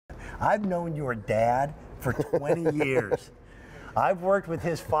I've known your dad for 20 years. I've worked with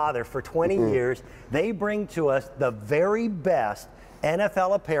his father for 20 years. They bring to us the very best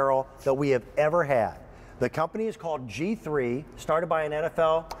NFL apparel that we have ever had. The company is called G3, started by an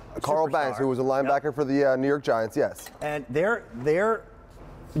NFL Carl superstar. Banks, who was a linebacker for the New York Giants, yes. And they're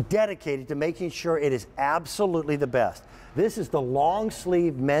dedicated to making sure it is absolutely the best. This is the long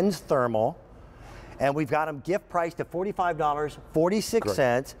sleeve men's thermal, and we've got them gift priced at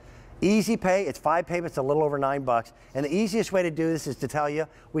 $45.46. Easy pay, it's 5 payments, a little over $9. And the easiest way to do this is to tell you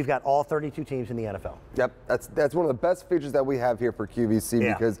we've got all 32 teams in the NFL. Yep, that's one of the best features that we have here for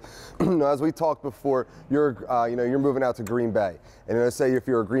QVC because, as we talked before, you're moving out to Green Bay, and say if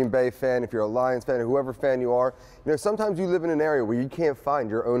you're a Green Bay fan, if you're a Lions fan, or whoever fan you are, sometimes you live in an area where you can't find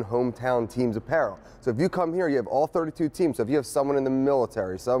your own hometown team's apparel. So if you come here, you have all 32 teams. So if you have someone in the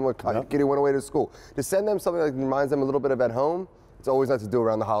military, someone getting went away to school, to send them something that reminds them a little bit of at home. It's always nice to do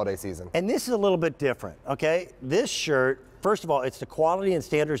around the holiday season. And this is a little bit different, okay? This shirt, first of all, it's the quality and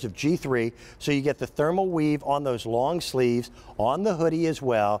standards of G3, so you get the thermal weave on those long sleeves, on the hoodie as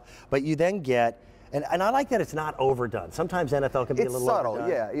well, but you then get, and I like that it's not overdone. Sometimes NFL can be a little subtle,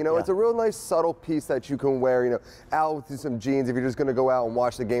 overdone. It's a real nice subtle piece that you can wear, out with some jeans if you're just going to go out and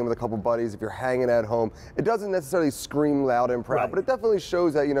watch the game with a couple buddies, if you're hanging at home. It doesn't necessarily scream loud and proud, but it definitely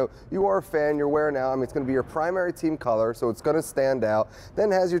shows that, you are a fan, you're wearing out. I mean, it's going to be your primary team color, so it's going to stand out.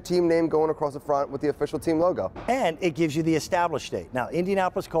 Then it has your team name going across the front with the official team logo. And it gives you the established date. Now,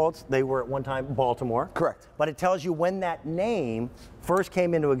 Indianapolis Colts, they were at one time Baltimore. Correct. But it tells you when that name first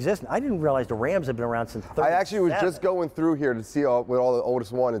came into existence. I didn't realize the Rams had been around since 1937. I actually was just going through here to see what all the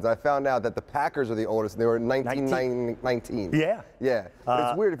oldest one is. I found out that the Packers are the oldest, and they were in 1919. Yeah. Yeah. But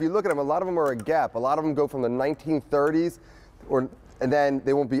it's weird. If you look at them, a lot of them are a gap. A lot of them go from the 1930s, and then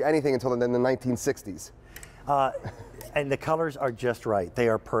they won't be anything until then the 1960s. And the colors are just right. They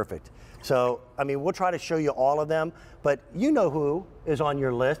are perfect. So, I mean, we'll try to show you all of them, but you know who is on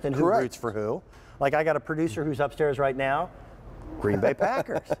your list and who roots for who. Like, I got a producer who's upstairs right now. Green Bay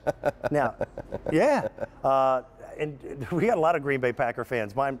Packers. Now, and we got a lot of Green Bay Packer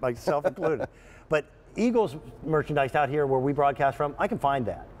fans, myself included. But Eagles merchandise out here where we broadcast from, I can find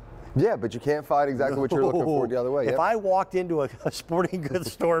that. Yeah, but you can't find exactly what you're looking for the other way. If I walked into a sporting goods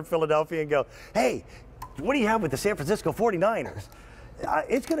store in Philadelphia and go, hey, what do you have with the San Francisco 49ers?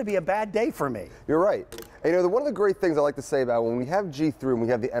 It's going to be a bad day for me. You're right. And one of the great things I like to say about when we have G3 and we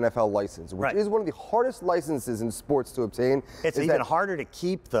have the NFL license, which is one of the hardest licenses in sports to obtain. It's even harder to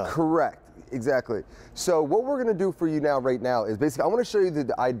keep, though. Correct. Exactly. So what we're going to do for you right now is basically I want to show you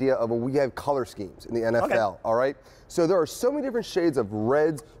the idea of when we have color schemes in the NFL, all right? So there are so many different shades of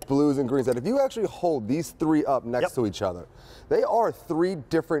reds, blues, and greens that if you actually hold these three up next to each other, they are 3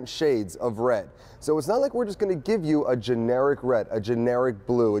 different shades of red. So it's not like we're just going to give you a generic red, a generic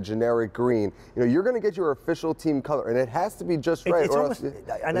blue, a generic green. You're going to get your official team color, and it has to be just right, or else the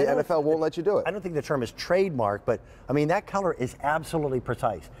NFL won't let you do it. I don't think the term is trademark, but I mean that color is absolutely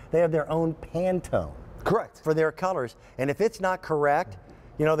precise. They have their own Pantone. Correct. For their colors, and if it's not correct,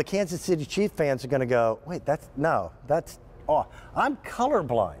 the Kansas City Chiefs fans are going to go, wait, I'm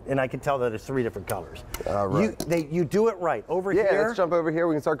colorblind, and I can tell that it's 3 different colors. You do it right. Over here. Yeah, let's jump over here.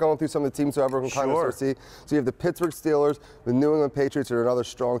 We can start going through some of the teams so everyone can kind of see. So you have the Pittsburgh Steelers, the New England Patriots, who are another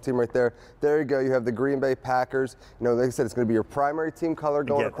strong team right there. There you go. You have the Green Bay Packers. Like I said, it's going to be your primary team color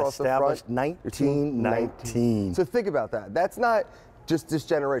going across the front. Established 1919. So think about that. That's not just this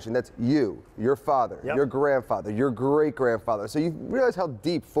generation. That's you, your father, your grandfather, your great-grandfather. So you realize how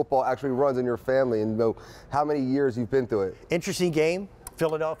deep football actually runs in your family and know how many years you've been through it. Interesting game.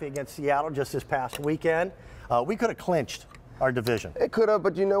 Philadelphia against Seattle just this past weekend. We could have clinched our division. It could have,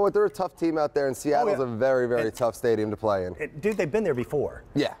 but you know what? They're a tough team out there, and Seattle's a very, very tough stadium to play in. Dude, they've been there before.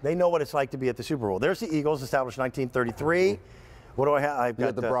 Yeah. They know what it's like to be at the Super Bowl. There's the Eagles, established 1933. What do I have? I've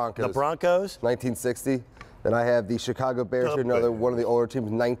got the Broncos. The Broncos. 1960. Then I have the Chicago Bears, another one of the older teams,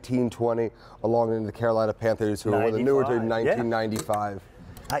 1920, along into the Carolina Panthers, who are one of the newer teams, 1995.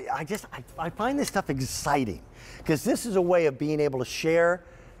 I find this stuff exciting because this is a way of being able to share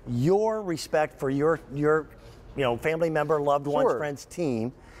your respect for your family member, loved one's friend's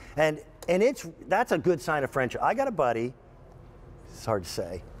team, and that's a good sign of friendship. I got a buddy. It's hard to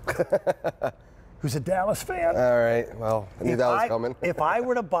say. Who's a Dallas fan. All right. Well, I knew that was coming. If I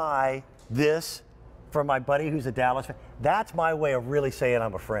were to buy this for my buddy who's a Dallas fan, that's my way of really saying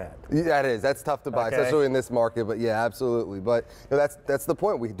I'm a friend. Yeah, that is. That's tough to buy, especially in this market. But yeah, absolutely. But that's the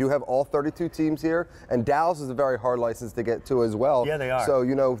point. We do have all 32 teams here, and Dallas is a very hard license to get to as well. Yeah, they are. So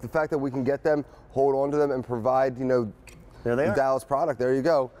the fact that we can get them, hold on to them, and provide the Dallas product. There you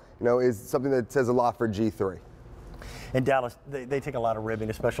go. Is something that says a lot for G3. In Dallas, they take a lot of ribbing,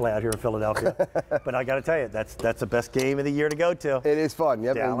 especially out here in Philadelphia. But I got to tell you, that's the best game of the year to go to. It is fun.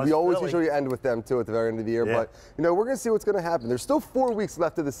 Yep. Dallas, and we always Philly. usually end with them too at the very end of the year. Yeah. But you know, we're going to see what's going to happen. There's still 4 weeks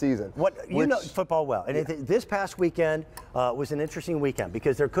left of the season. You know football well, and this past weekend was an interesting weekend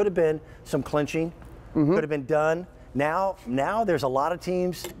because there could have been some clinching, could have been done. Now there's a lot of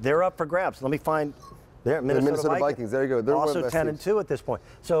teams. They're up for grabs. Let me find. There, Minnesota Vikings. There you go. They're also 10-2 at this point.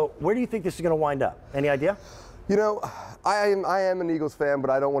 So where do you think this is going to wind up? Any idea? You know, I am an Eagles fan,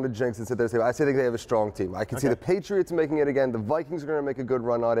 but I don't want to jinx and sit there and say, I still think they have a strong team. I can see the Patriots making it again. The Vikings are going to make a good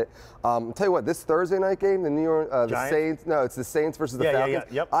run on it. Tell you what, this Thursday night game, the New York, the Saints, no, it's the Saints versus the Falcons.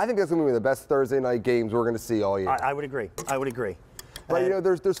 Yep. I think that's going to be the best Thursday night games we're going to see all year. I would agree. I would agree. But, you know,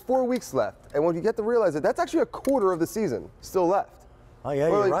 there's 4 weeks left. And when you get to realize that, that's actually a quarter of the season still left. Oh, yeah,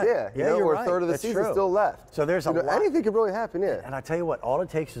 you're right. Yeah, you're right. A third of the season still left. So there's a lot. Anything could really happen, yeah. And I tell you what, all it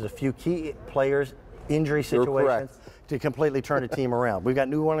takes is a few key players, injury situations, to completely turn a team around. We've got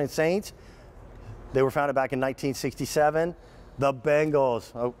New Orleans Saints. They were founded back in 1967. The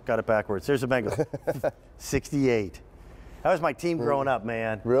Bengals. Oh, got it backwards. There's the Bengals. 68. That was my team growing up,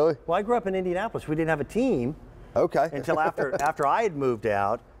 man. Really? Well, I grew up in Indianapolis. We didn't have a team. Okay. Until after I had moved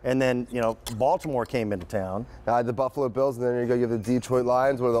out, and then Baltimore came into town. The Buffalo Bills, and then you have the Detroit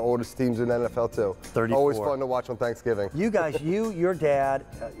Lions, one of the oldest teams in the NFL too. 34. Always fun to watch on Thanksgiving. You guys, your dad,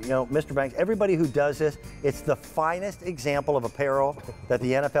 Mr. Banks, everybody who does this, it's the finest example of apparel that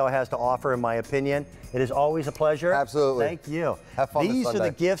the NFL has to offer, in my opinion. It is always a pleasure. Absolutely. Thank you. Have fun These this are the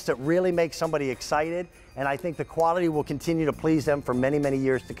Sunday. gifts that really make somebody excited, and I think the quality will continue to please them for many, many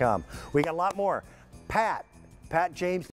years to come. We got a lot more. Pat James.